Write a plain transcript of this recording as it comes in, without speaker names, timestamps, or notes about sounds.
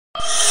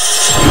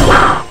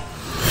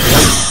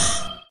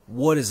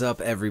What is up,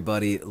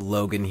 everybody?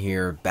 Logan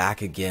here,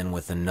 back again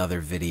with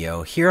another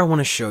video. Here I want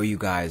to show you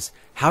guys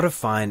how to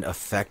find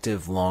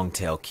effective long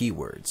tail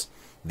keywords.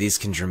 These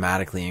can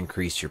dramatically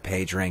increase your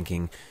page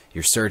ranking,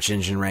 your search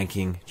engine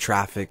ranking,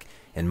 traffic,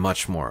 and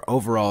much more.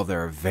 Overall,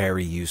 they're a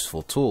very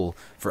useful tool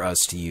for us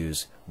to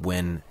use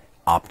when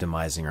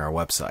optimizing our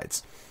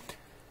websites.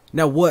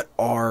 Now, what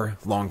are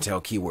long tail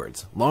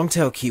keywords? Long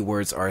tail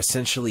keywords are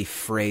essentially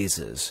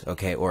phrases,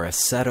 okay, or a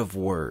set of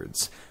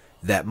words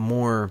that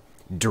more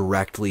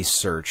directly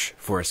search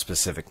for a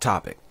specific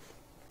topic.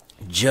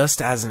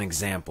 Just as an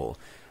example,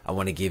 I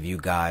want to give you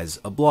guys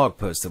a blog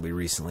post that we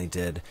recently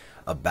did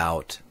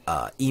about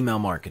email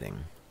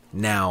marketing.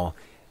 Now,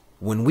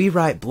 when we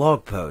write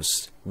blog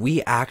posts,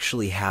 we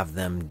actually have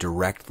them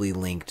directly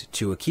linked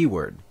to a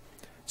keyword.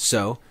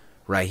 So,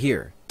 right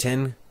here,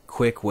 10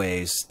 quick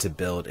ways to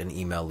build an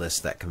email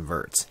list that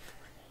converts.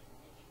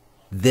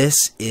 This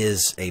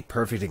is a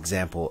perfect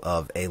example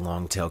of a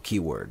long tail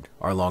keyword.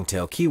 Our long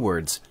tail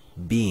keywords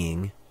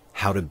being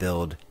how to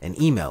build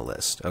an email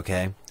list,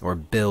 okay? Or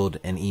build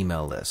an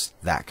email list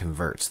that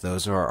converts.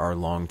 Those are our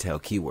long tail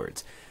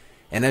keywords.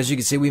 And as you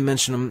can see, we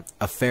mention them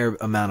a fair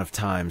amount of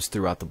times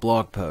throughout the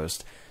blog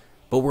post,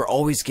 but we're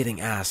always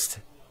getting asked,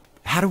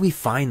 how do we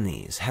find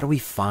these? How do we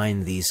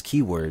find these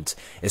keywords,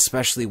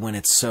 especially when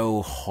it's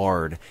so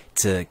hard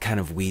to kind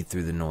of weed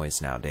through the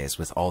noise nowadays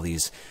with all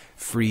these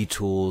free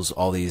tools,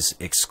 all these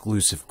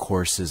exclusive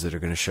courses that are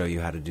going to show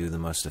you how to do the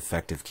most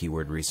effective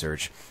keyword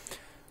research?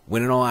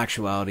 When in all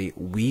actuality,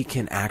 we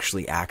can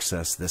actually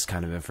access this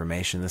kind of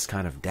information, this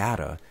kind of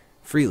data,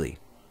 freely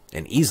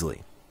and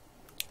easily.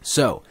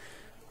 So,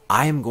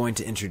 I am going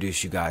to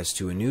introduce you guys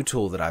to a new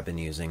tool that I've been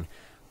using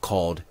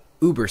called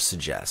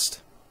Ubersuggest.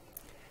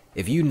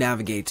 If you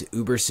navigate to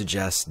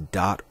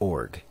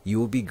ubersuggest.org, you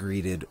will be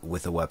greeted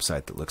with a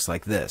website that looks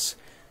like this.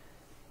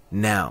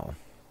 Now,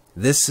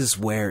 this is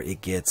where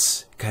it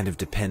gets kind of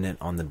dependent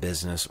on the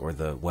business or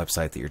the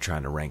website that you're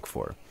trying to rank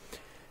for.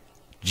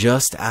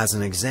 Just as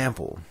an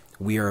example,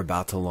 we are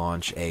about to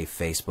launch a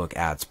Facebook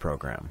ads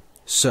program.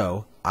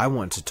 So, I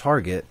want to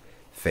target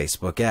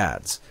Facebook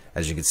ads.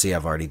 As you can see,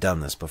 I've already done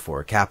this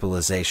before.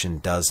 Capitalization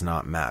does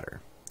not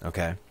matter.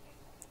 Okay?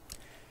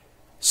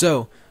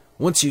 So,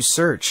 once you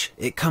search,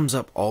 it comes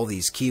up all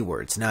these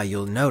keywords. Now,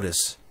 you'll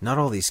notice not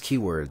all these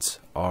keywords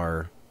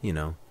are,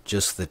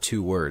 just the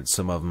two words.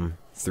 Some of them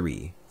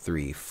 3,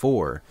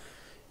 4.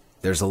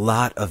 There's a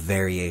lot of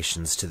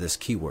variations to this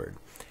keyword.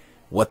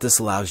 What this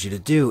allows you to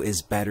do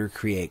is better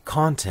create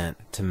content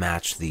to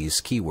match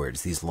these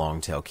keywords, these long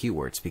tail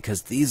keywords,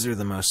 because these are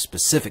the most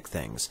specific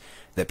things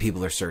that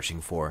people are searching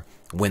for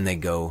when they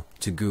go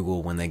to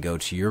Google, when they go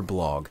to your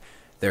blog.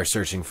 They're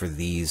searching for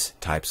these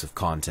types of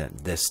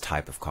content, this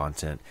type of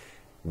content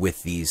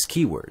with these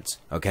keywords,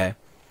 okay?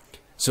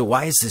 So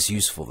why is this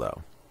useful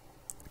though?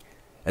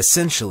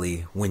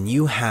 Essentially, when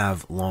you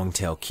have long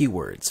tail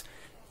keywords,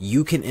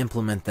 you can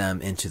implement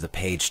them into the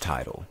page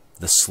title,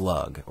 the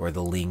slug, or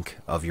the link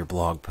of your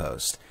blog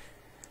post.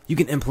 You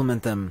can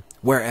implement them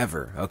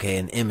wherever, okay,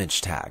 in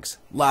image tags.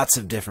 Lots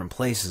of different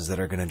places that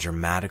are going to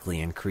dramatically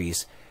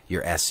increase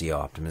your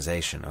SEO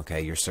optimization,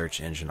 okay, your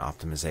search engine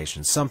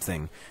optimization,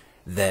 something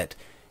that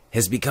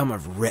has become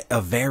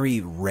a very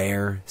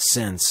rare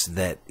sense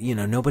that,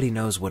 nobody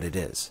knows what it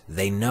is.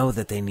 They know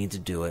that they need to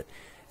do it.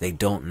 They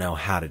don't know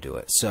how to do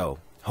it. So,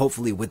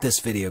 hopefully with this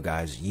video,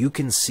 guys, you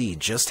can see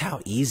just how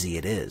easy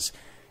it is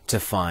to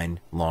find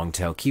long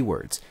tail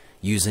keywords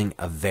using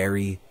a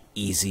very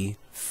easy,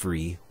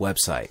 free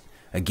website.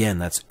 Again,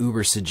 that's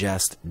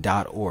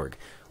ubersuggest.org.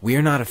 We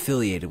are not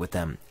affiliated with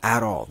them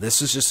at all.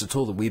 This is just a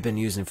tool that we've been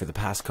using for the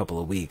past couple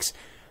of weeks.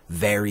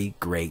 Very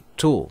great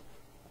tool.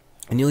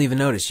 And you'll even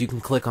notice you can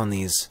click on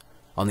these,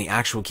 on the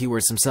actual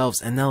keywords themselves,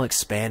 and they'll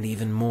expand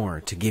even more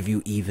to give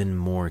you even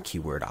more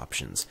keyword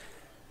options.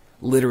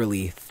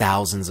 Literally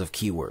thousands of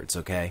keywords,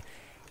 okay?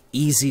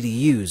 Easy to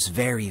use,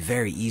 very,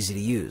 very easy to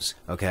use,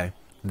 okay?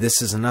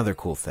 This is another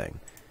cool thing.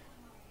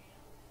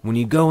 When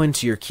you go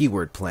into your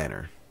keyword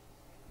planner,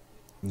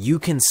 you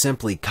can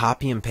simply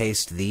copy and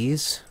paste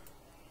these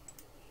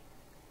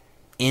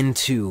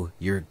into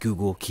your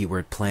Google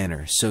Keyword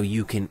Planner so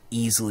you can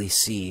easily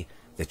see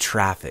the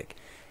traffic,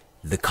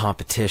 the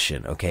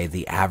competition, okay,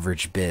 the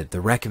average bid, the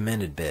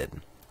recommended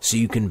bid, so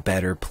you can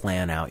better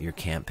plan out your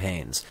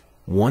campaigns.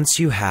 Once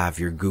you have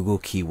your Google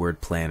Keyword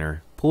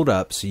Planner pulled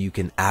up so you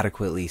can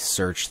adequately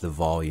search the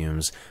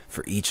volumes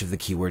for each of the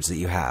keywords that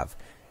you have,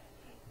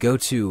 go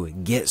to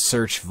Get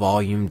Search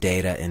Volume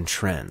Data and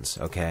Trends,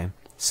 okay?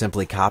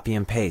 Simply copy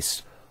and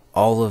paste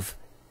all of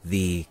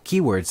the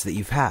keywords that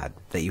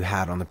you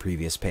had on the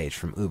previous page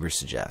from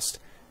Ubersuggest.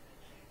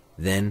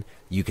 Then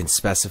you can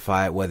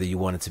specify it whether you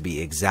want it to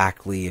be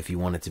exactly, if you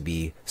want it to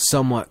be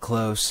somewhat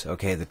close,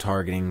 okay, the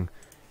targeting.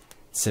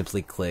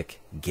 Simply click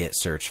Get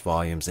Search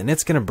Volumes, and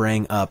it's going to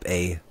bring up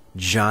a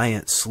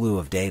giant slew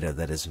of data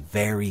that is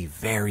very,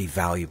 very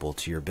valuable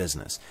to your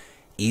business.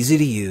 Easy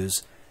to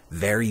use,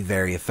 very,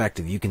 very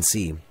effective. You can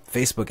see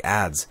Facebook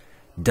ads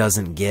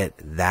doesn't get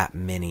that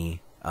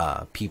many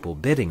people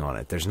bidding on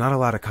it. There's not a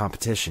lot of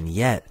competition,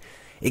 yet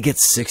it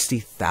gets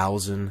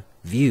 60,000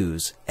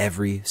 views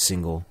every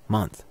single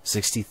month.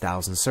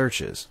 60,000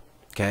 searches.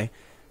 Okay?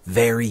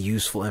 Very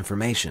useful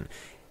information.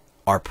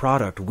 Our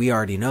product, we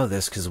already know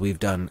this because we've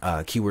done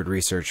keyword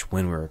research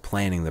when we were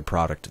planning the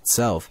product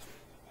itself.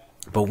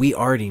 But we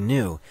already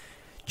knew,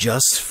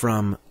 just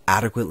from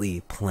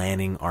adequately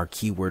planning our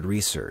keyword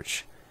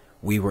research,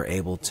 we were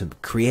able to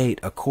create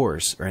a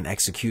course or an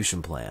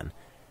execution plan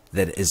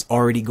that is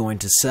already going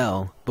to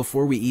sell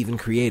before we even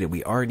create it.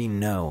 We already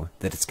know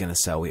that it's going to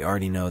sell. We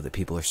already know that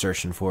people are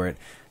searching for it.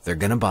 They're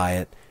going to buy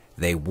it.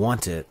 They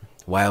want it.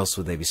 Why else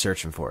would they be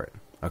searching for it?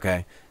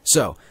 Okay?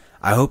 So,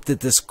 I hope that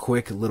this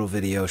quick little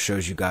video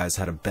shows you guys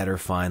how to better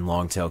find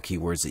long tail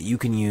keywords that you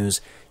can use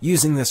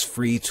using this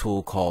free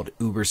tool called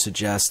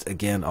Ubersuggest.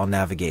 Again, I'll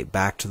navigate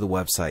back to the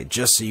website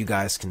just so you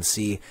guys can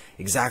see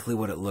exactly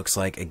what it looks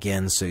like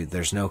again, so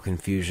there's no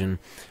confusion.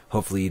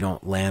 Hopefully you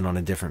don't land on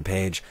a different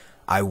page.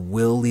 I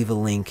will leave a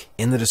link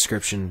in the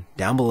description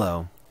down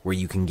below where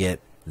you can get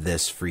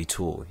this free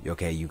tool.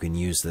 Okay, you can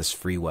use this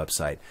free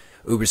website.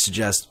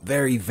 Ubersuggest,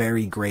 very,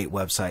 very great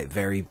website,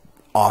 very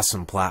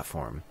awesome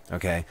platform.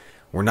 Okay,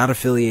 we're not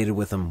affiliated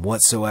with them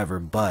whatsoever,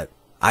 but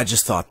I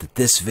just thought that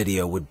this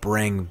video would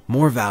bring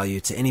more value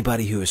to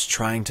anybody who is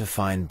trying to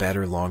find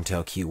better long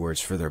tail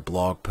keywords for their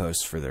blog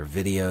posts, for their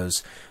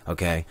videos.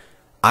 Okay,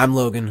 I'm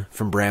Logan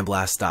from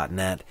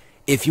BrandBlast.net.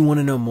 If you want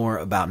to know more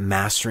about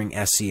mastering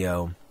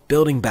SEO,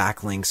 building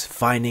backlinks,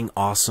 finding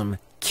awesome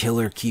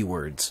killer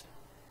keywords,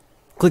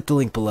 click the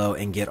link below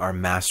and get our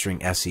Mastering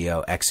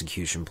SEO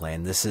execution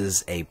plan. This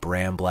is a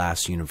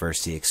BrandBlast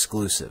University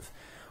exclusive.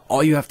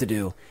 All you have to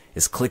do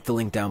is click the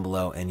link down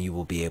below and you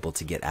will be able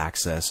to get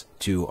access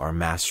to our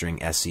Mastering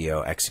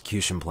SEO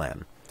execution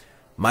plan.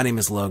 My name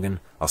is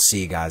Logan. I'll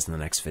see you guys in the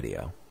next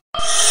video.